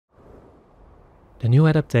The new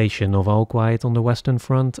adaptation of All Quiet on the Western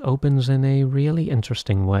Front opens in a really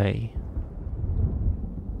interesting way.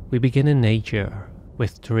 We begin in nature,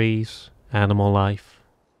 with trees, animal life,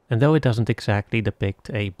 and though it doesn't exactly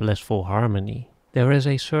depict a blissful harmony, there is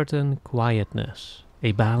a certain quietness,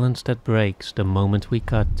 a balance that breaks the moment we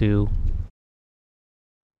cut to.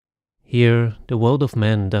 Here, the world of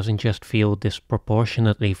men doesn't just feel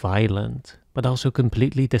disproportionately violent, but also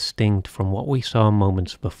completely distinct from what we saw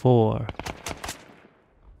moments before.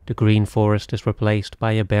 The green forest is replaced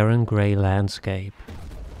by a barren grey landscape.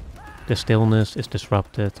 The stillness is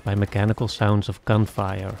disrupted by mechanical sounds of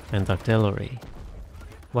gunfire and artillery.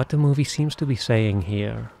 What the movie seems to be saying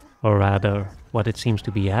here, or rather, what it seems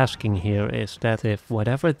to be asking here, is that if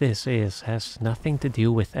whatever this is has nothing to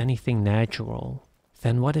do with anything natural,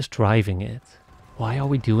 then what is driving it? Why are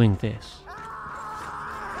we doing this?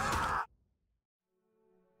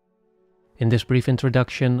 In this brief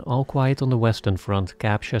introduction, All Quiet on the Western Front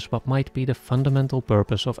captures what might be the fundamental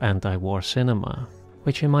purpose of anti-war cinema,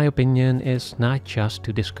 which in my opinion is not just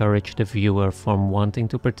to discourage the viewer from wanting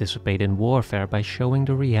to participate in warfare by showing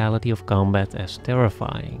the reality of combat as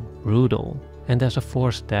terrifying, brutal, and as a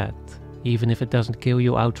force that, even if it doesn't kill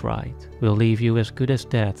you outright, will leave you as good as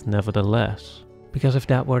dead nevertheless. Because if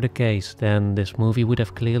that were the case, then this movie would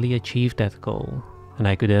have clearly achieved that goal, and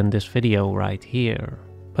I could end this video right here.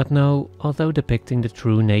 But no, although depicting the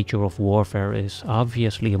true nature of warfare is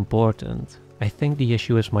obviously important, I think the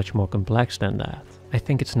issue is much more complex than that. I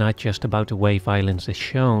think it's not just about the way violence is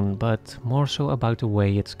shown, but more so about the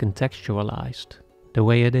way it's contextualized. The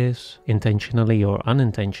way it is, intentionally or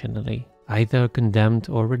unintentionally, either condemned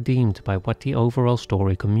or redeemed by what the overall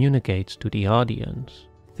story communicates to the audience.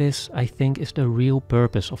 This, I think, is the real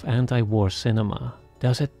purpose of anti-war cinema.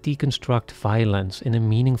 Does it deconstruct violence in a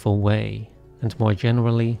meaningful way? And more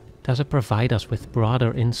generally, does it provide us with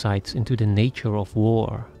broader insights into the nature of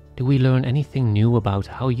war? Do we learn anything new about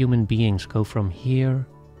how human beings go from here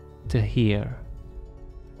to here?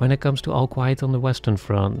 When it comes to All Quiet on the Western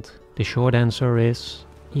Front, the short answer is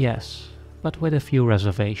yes, but with a few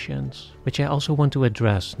reservations, which I also want to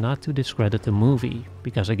address, not to discredit the movie,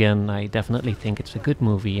 because again, I definitely think it's a good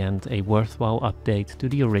movie and a worthwhile update to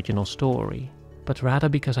the original story, but rather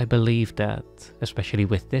because I believe that, especially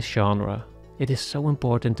with this genre, it is so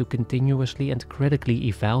important to continuously and critically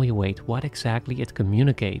evaluate what exactly it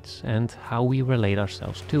communicates and how we relate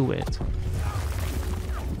ourselves to it.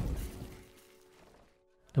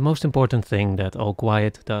 The most important thing that All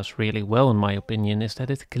Quiet does really well in my opinion is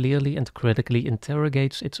that it clearly and critically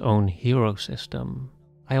interrogates its own hero system.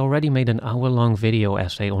 I already made an hour-long video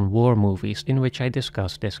essay on war movies in which I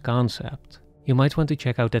discussed this concept. You might want to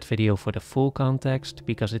check out that video for the full context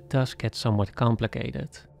because it does get somewhat complicated.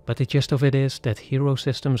 But the gist of it is that hero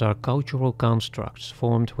systems are cultural constructs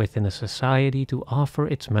formed within a society to offer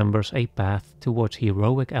its members a path towards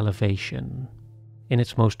heroic elevation. In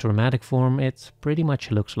its most dramatic form, it pretty much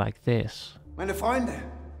looks like this. Meine Freunde,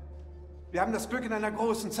 wir haben das Glück, in einer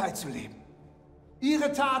großen Zeit zu leben.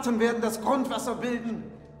 Ihre Taten werden das Grundwasser bilden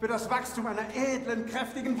für das Wachstum einer edlen,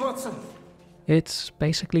 kräftigen Wurzel. It's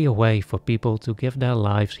basically a way for people to give their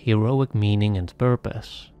lives heroic meaning and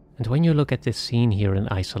purpose. And when you look at this scene here in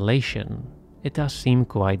isolation, it does seem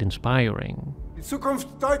quite inspiring. Die Zukunft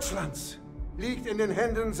Deutschlands liegt in den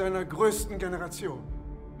Händen seiner größten Generation.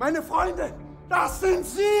 Meine Freunde, das sind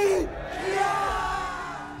Sie!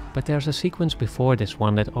 Ja! But there's a sequence before this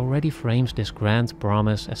one that already frames this grand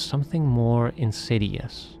promise as something more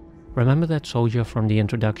insidious. Remember that soldier from the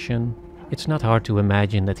introduction? It's not hard to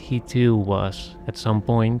imagine that he too was, at some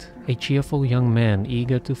point, a cheerful young man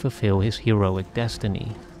eager to fulfill his heroic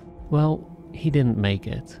destiny. Well, he didn't make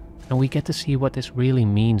it, and we get to see what this really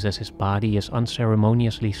means as his body is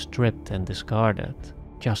unceremoniously stripped and discarded.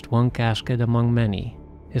 Just one casket among many.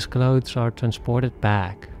 His clothes are transported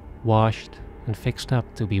back, washed, and fixed up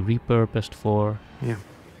to be repurposed for... Ja,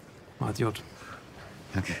 Idiot.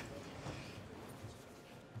 Okay.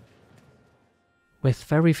 With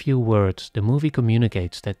very few words, the movie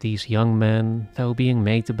communicates that these young men, though being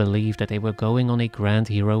made to believe that they were going on a grand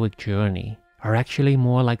heroic journey, are actually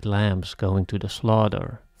more like lambs going to the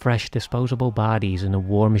slaughter, fresh disposable bodies in a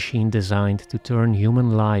war machine designed to turn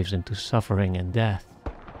human lives into suffering and death.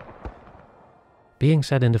 Being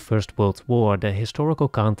set in the First World War, the historical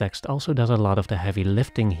context also does a lot of the heavy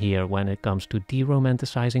lifting here when it comes to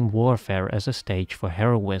de-romanticizing warfare as a stage for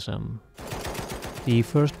heroism. The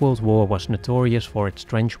First World War was notorious for its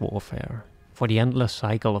trench warfare, for the endless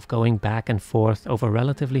cycle of going back and forth over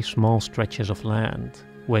relatively small stretches of land,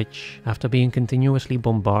 which, after being continuously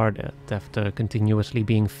bombarded, after continuously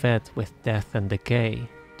being fed with death and decay,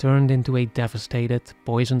 turned into a devastated,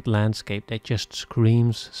 poisoned landscape that just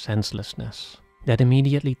screams senselessness. That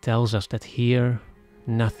immediately tells us that here,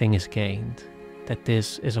 nothing is gained, that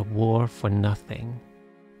this is a war for nothing.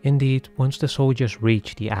 Indeed, once the soldiers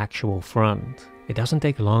reach the actual front, it doesn't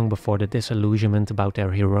take long before the disillusionment about their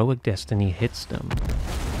heroic destiny hits them.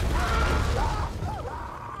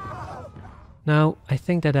 Now, I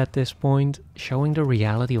think that at this point, showing the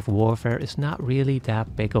reality of warfare is not really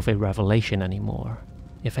that big of a revelation anymore.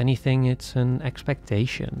 If anything, it's an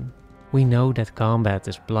expectation. We know that combat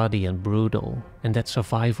is bloody and brutal, and that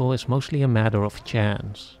survival is mostly a matter of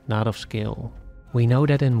chance, not of skill. We know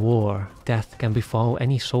that in war, death can befall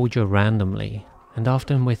any soldier randomly, and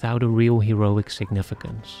often without a real heroic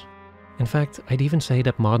significance. In fact, I'd even say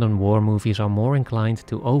that modern war movies are more inclined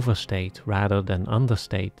to overstate rather than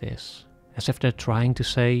understate this. As if they're trying to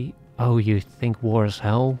say, oh, you think war is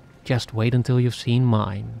hell? Just wait until you've seen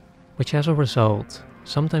mine. Which as a result,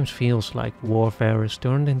 sometimes feels like warfare is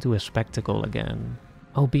turned into a spectacle again,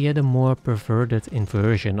 albeit a more perverted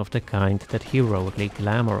inversion of the kind that heroically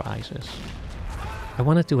glamorizes. I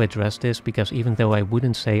wanted to address this because even though I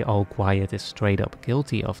wouldn't say All Quiet is straight up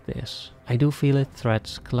guilty of this, I do feel it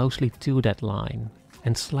threads closely to that line,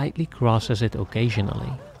 and slightly crosses it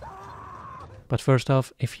occasionally. But first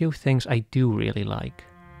off, a few things I do really like.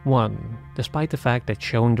 1. Despite the fact that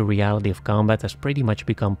showing the reality of combat has pretty much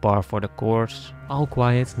become par for the course, All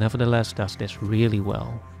Quiet nevertheless does this really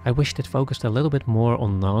well. I wished it focused a little bit more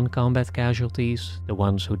on non-combat casualties, the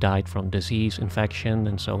ones who died from disease, infection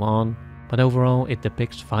and so on, but overall it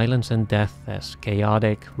depicts violence and death as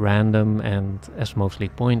chaotic, random and as mostly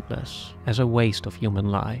pointless, as a waste of human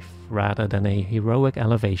life, rather than a heroic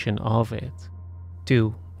elevation of it.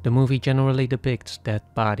 2. The movie generally depicts dead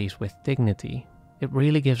bodies with dignity. It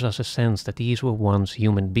really gives us a sense that these were once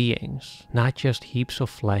human beings, not just heaps of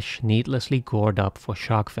flesh needlessly gored up for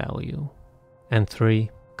shock value. And 3.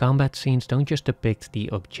 Combat scenes don't just depict the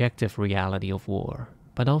objective reality of war,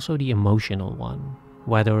 but also the emotional one.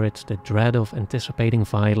 Whether it's the dread of anticipating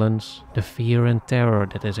violence, the fear and terror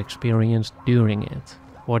that is experienced during it,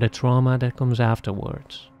 or the trauma that comes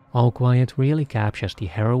afterwards. All Quiet really captures the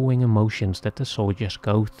harrowing emotions that the soldiers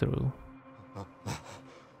go through.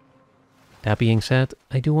 That being said,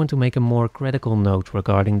 I do want to make a more critical note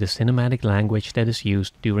regarding the cinematic language that is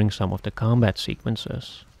used during some of the combat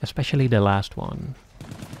sequences, especially the last one.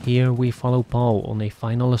 Here we follow Paul on a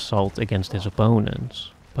final assault against his opponents.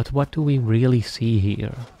 But what do we really see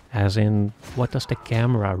here? As in, what does the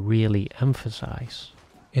camera really emphasize?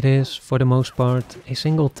 It is, for the most part, a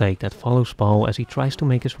single take that follows Paul as he tries to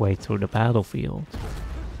make his way through the battlefield.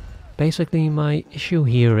 Basically, my issue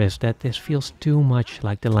here is that this feels too much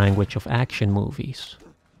like the language of action movies.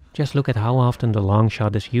 Just look at how often the long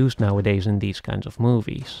shot is used nowadays in these kinds of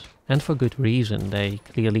movies. And for good reason, they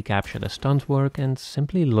clearly capture the stunt work and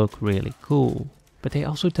simply look really cool. But they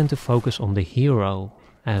also tend to focus on the hero,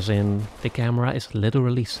 as in, the camera is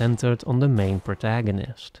literally centered on the main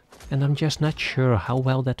protagonist. And I'm just not sure how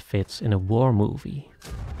well that fits in a war movie.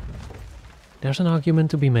 There's an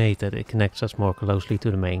argument to be made that it connects us more closely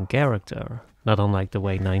to the main character, not unlike the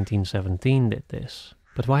way 1917 did this.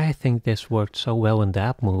 But why I think this worked so well in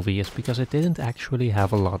that movie is because it didn't actually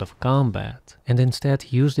have a lot of combat, and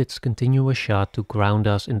instead used its continuous shot to ground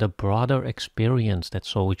us in the broader experience that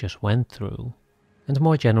soldiers went through. And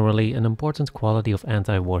more generally, an important quality of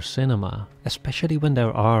anti-war cinema, especially when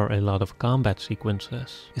there are a lot of combat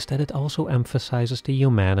sequences, is that it also emphasizes the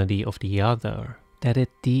humanity of the other, that it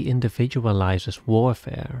de-individualizes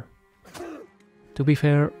warfare. To be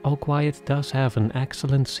fair, All Quiet does have an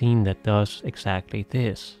excellent scene that does exactly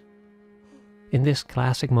this. In this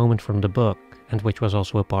classic moment from the book, and which was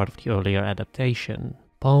also a part of the earlier adaptation,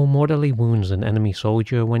 Paul mortally wounds an enemy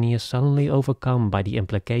soldier when he is suddenly overcome by the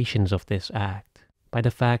implications of this act. By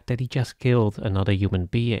the fact that he just killed another human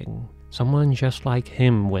being. Someone just like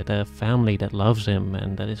him with a family that loves him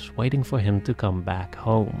and that is waiting for him to come back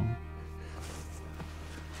home.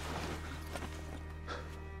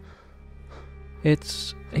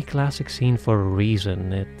 It's a classic scene for a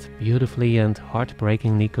reason. It beautifully and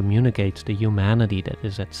heartbreakingly communicates the humanity that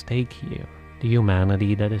is at stake here. The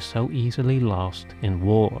humanity that is so easily lost in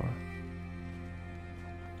war.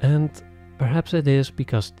 And perhaps it is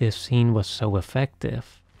because this scene was so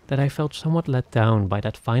effective that I felt somewhat let down by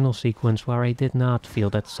that final sequence where I did not feel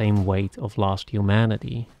that same weight of lost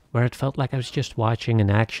humanity, where it felt like I was just watching an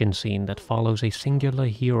action scene that follows a singular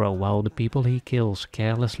hero while the people he kills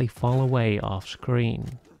carelessly fall away off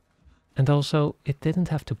screen. And also, it didn't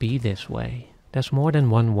have to be this way. There's more than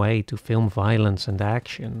one way to film violence and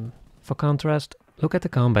action. For contrast, look at the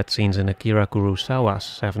combat scenes in Akira Kurosawa's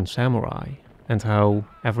Seven Samurai. and how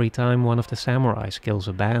every time one of the samurais kills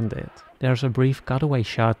a bandit, there's a brief cutaway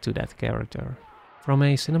shot to that character. From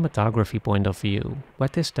a cinematography point of view,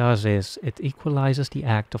 what this does is it equalizes the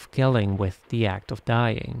act of killing with the act of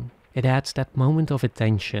dying. It adds that moment of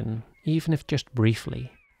attention, even if just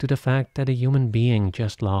briefly, to the fact that a human being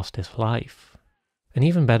just lost his life. An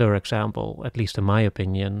even better example, at least in my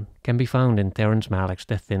opinion, can be found in Terrence Malick's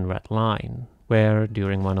The Thin Red Line, where,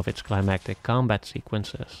 during one of its climactic combat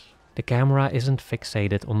sequences, the camera isn't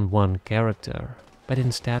fixated on one character, but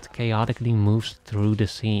instead chaotically moves through the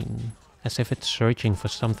scene, as if it's searching for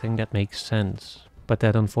something that makes sense, but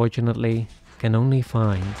that unfortunately can only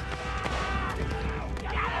find.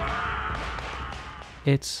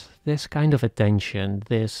 It's this kind of attention,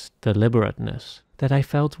 this deliberateness, that I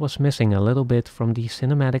felt was missing a little bit from the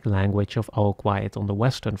cinematic language of All Quiet on the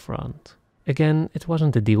Western Front. Again, it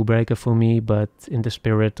wasn't a deal breaker for me, but in the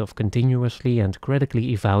spirit of continuously and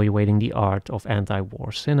critically evaluating the art of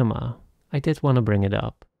anti-war cinema, I did want to bring it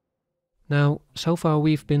up. Now, so far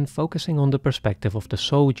we've been focusing on the perspective of the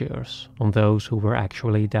soldiers, on those who were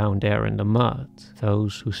actually down there in the mud,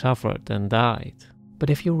 those who suffered and died. But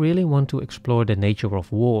if you really want to explore the nature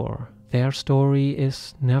of war, their story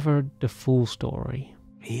is never the full story.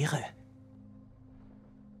 Ehre?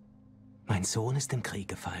 Mein Sohn ist im Krieg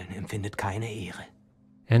gefallen, empfindet keine Ehre.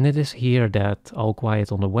 And it is here that All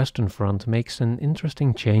Quiet on the Western Front makes an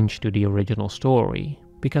interesting change to the original story,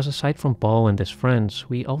 because aside from Paul and his friends,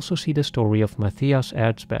 we also see the story of Matthias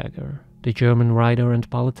Erzberger, the German writer and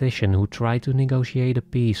politician who tried to negotiate a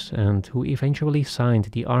peace and who eventually signed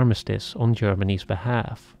the armistice on Germany's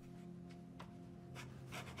behalf.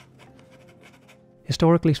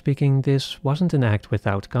 Historically speaking, this wasn't an act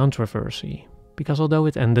without controversy, because although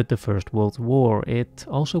it ended the First World War, it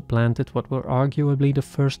also planted what were arguably the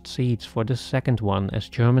first seeds for the second one, as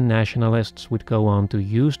German nationalists would go on to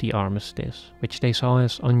use the armistice, which they saw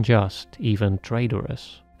as unjust, even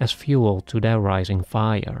traitorous, as fuel to their rising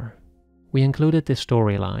fire. We included this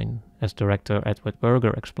storyline, as director Edward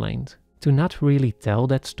Berger explained, to not really tell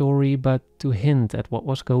that story, but to hint at what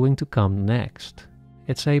was going to come next.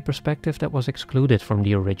 It's a perspective that was excluded from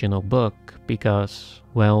the original book because,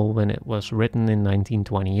 well, when it was written in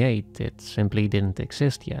 1928, it simply didn't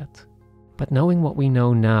exist yet. But knowing what we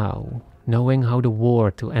know now, knowing how the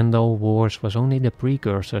war to end all wars was only the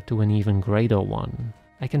precursor to an even greater one,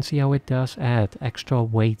 I can see how it does add extra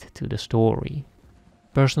weight to the story.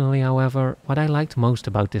 Personally, however, what I liked most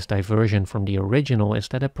about this diversion from the original is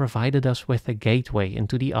that it provided us with a gateway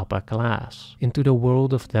into the upper class, into the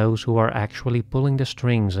world of those who are actually pulling the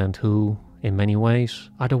strings and who, in many ways,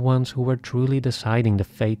 are the ones who were truly deciding the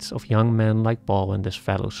fates of young men like Paul and his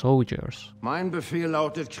fellow soldiers. Mein Befehl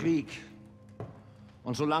lautet Krieg.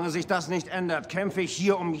 Und solange sich das nicht ändert, kämpfe ich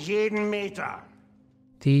hier jeden Meter.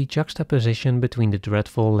 The juxtaposition between the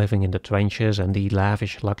dreadful living in the trenches and the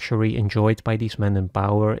lavish luxury enjoyed by these men in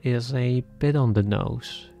power is a bit on the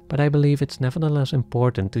nose, but I believe it's nevertheless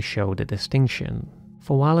important to show the distinction.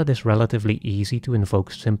 For while it is relatively easy to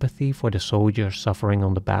invoke sympathy for the soldiers suffering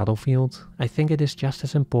on the battlefield, I think it is just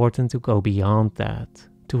as important to go beyond that,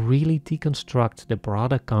 to really deconstruct the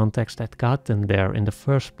broader context that got them there in the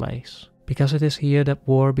first place. Because it is here that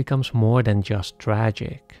war becomes more than just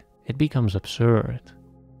tragic, it becomes absurd.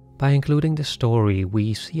 By including the story,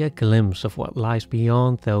 we see a glimpse of what lies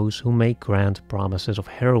beyond those who make grand promises of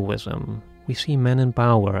heroism. We see men in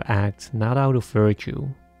power act not out of virtue,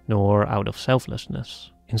 nor out of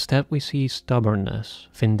selflessness. Instead, we see stubbornness,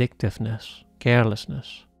 vindictiveness,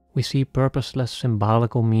 carelessness. We see purposeless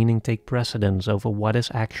symbolical meaning take precedence over what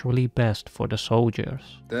is actually best for the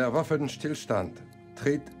soldiers. Der Waffenstillstand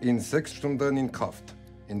tritt in 6 Stunden in Kraft,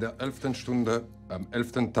 in der 11. Stunde am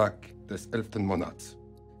 11. Tag des 11. Monats.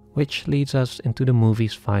 Which leads us into the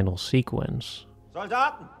movie's final sequence.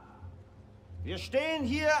 Soldaten, wir stehen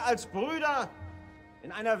hier als Brüder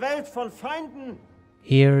in einer Welt von Feinden.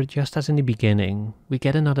 Here, just as in the beginning, we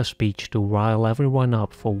get another speech to rile everyone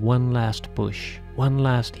up for one last push, one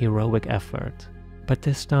last heroic effort. But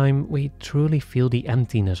this time, we truly feel the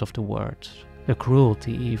emptiness of the words, the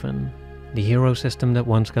cruelty even. The hero system that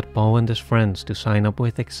once got Paul and his friends to sign up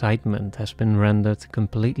with excitement has been rendered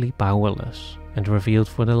completely powerless and revealed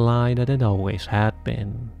for the lie that it always had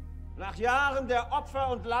been. Nach Jahren der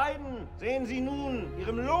Opfer und Leiden sehen sie nun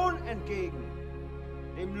ihrem Lohn entgegen.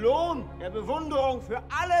 Dem Lohn der Bewunderung für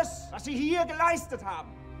alles, was sie hier geleistet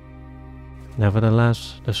haben.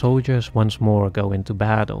 Nevertheless, the soldiers once more go into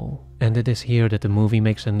battle, and it is here that the movie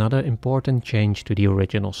makes another important change to the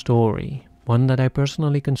original story. One that I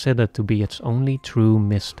personally consider to be its only true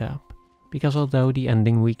misstep, because although the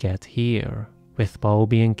ending we get here, with Paul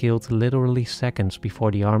being killed literally seconds before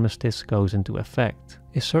the armistice goes into effect,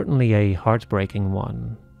 is certainly a heartbreaking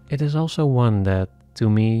one. It is also one that, to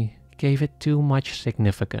me, gave it too much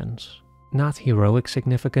significance. Not heroic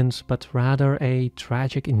significance, but rather a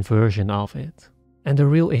tragic inversion of it. And the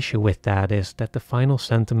real issue with that is that the final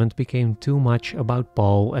sentiment became too much about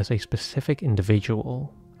Paul as a specific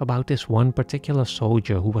individual, about this one particular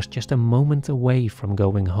soldier who was just a moment away from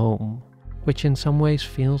going home, which in some ways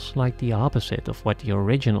feels like the opposite of what the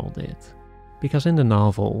original did. Because in the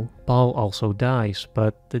novel, Paul also dies,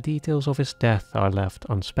 but the details of his death are left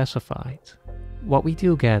unspecified. What we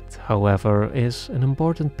do get, however, is an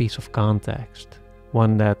important piece of context.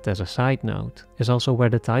 One that, as a side note, is also where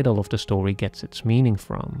the title of the story gets its meaning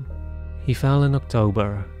from. He fell in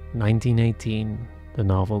October 1918, the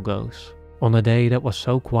novel goes, on a day that was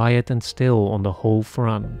so quiet and still on the whole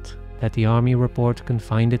front that the army report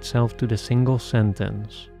confined itself to the single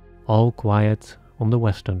sentence, "All quiet on the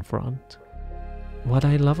Western Front." What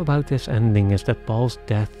I love about this ending is that Paul's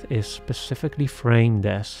death is specifically framed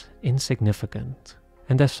as insignificant.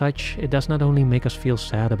 And as such, it does not only make us feel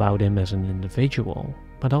sad about him as an individual,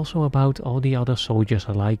 but also about all the other soldiers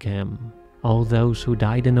like him. All those who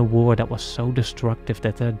died in a war that was so destructive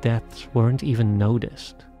that their deaths weren't even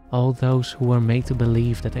noticed. All those who were made to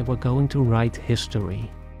believe that they were going to write history,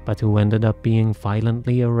 but who ended up being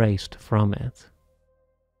violently erased from it.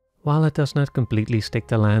 While it does not completely stick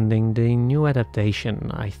the landing, the new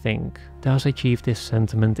adaptation, I think, does achieve this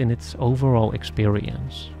sentiment in its overall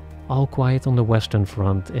experience. All Quiet on the Western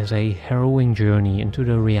Front is a harrowing journey into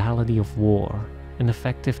the reality of war, an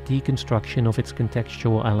effective deconstruction of its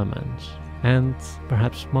contextual elements, and,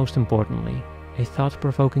 perhaps most importantly, a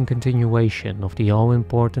thought-provoking continuation of the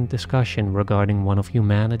all-important discussion regarding one of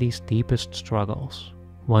humanity's deepest struggles,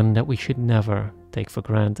 one that we should never take for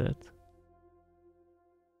granted.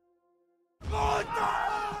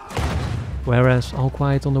 Whereas All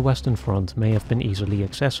Quiet on the Western Front may have been easily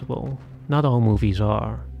accessible, not all movies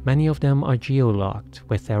are. Many of them are geo-locked,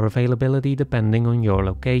 with their availability depending on your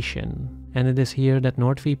location, and it is here that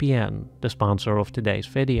NordVPN, the sponsor of today's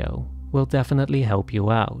video, will definitely help you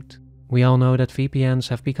out. We all know that VPNs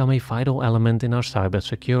have become a vital element in our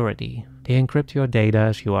cybersecurity. They encrypt your data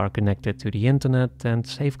as you are connected to the internet and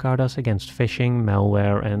safeguard us against phishing,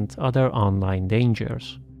 malware, and other online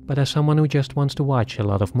dangers. But as someone who just wants to watch a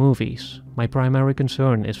lot of movies, my primary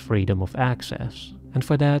concern is freedom of access. And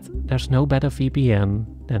for that, there's no better VPN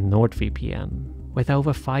than NordVPN. With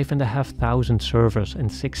over 5,500 servers in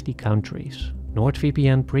 60 countries,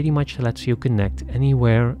 NordVPN pretty much lets you connect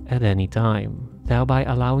anywhere at any time, thereby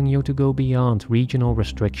allowing you to go beyond regional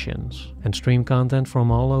restrictions and stream content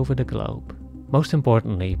from all over the globe. Most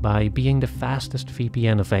importantly, by being the fastest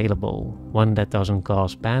VPN available, one that doesn't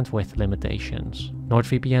cause bandwidth limitations,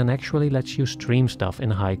 NordVPN actually lets you stream stuff in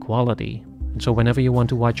high quality. And so whenever you want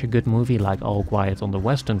to watch a good movie like All Quiet on the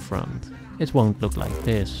Western Front, it won't look like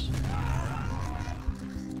this.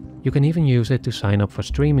 You can even use it to sign up for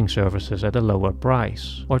streaming services at a lower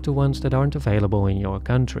price, or to ones that aren't available in your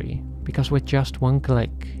country, because with just one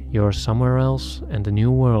click, you're somewhere else and a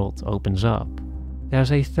new world opens up.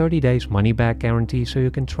 There's a 30 days money-back guarantee, so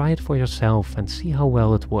you can try it for yourself and see how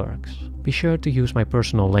well it works. Be sure to use my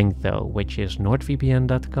personal link though, which is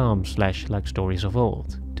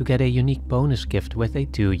nordvpn.com/likestoriesofold, to get a unique bonus gift with a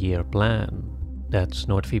 2-year plan. That's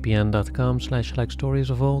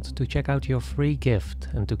nordvpn.com/likestoriesofold to check out your free gift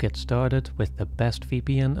and to get started with the best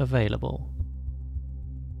VPN available.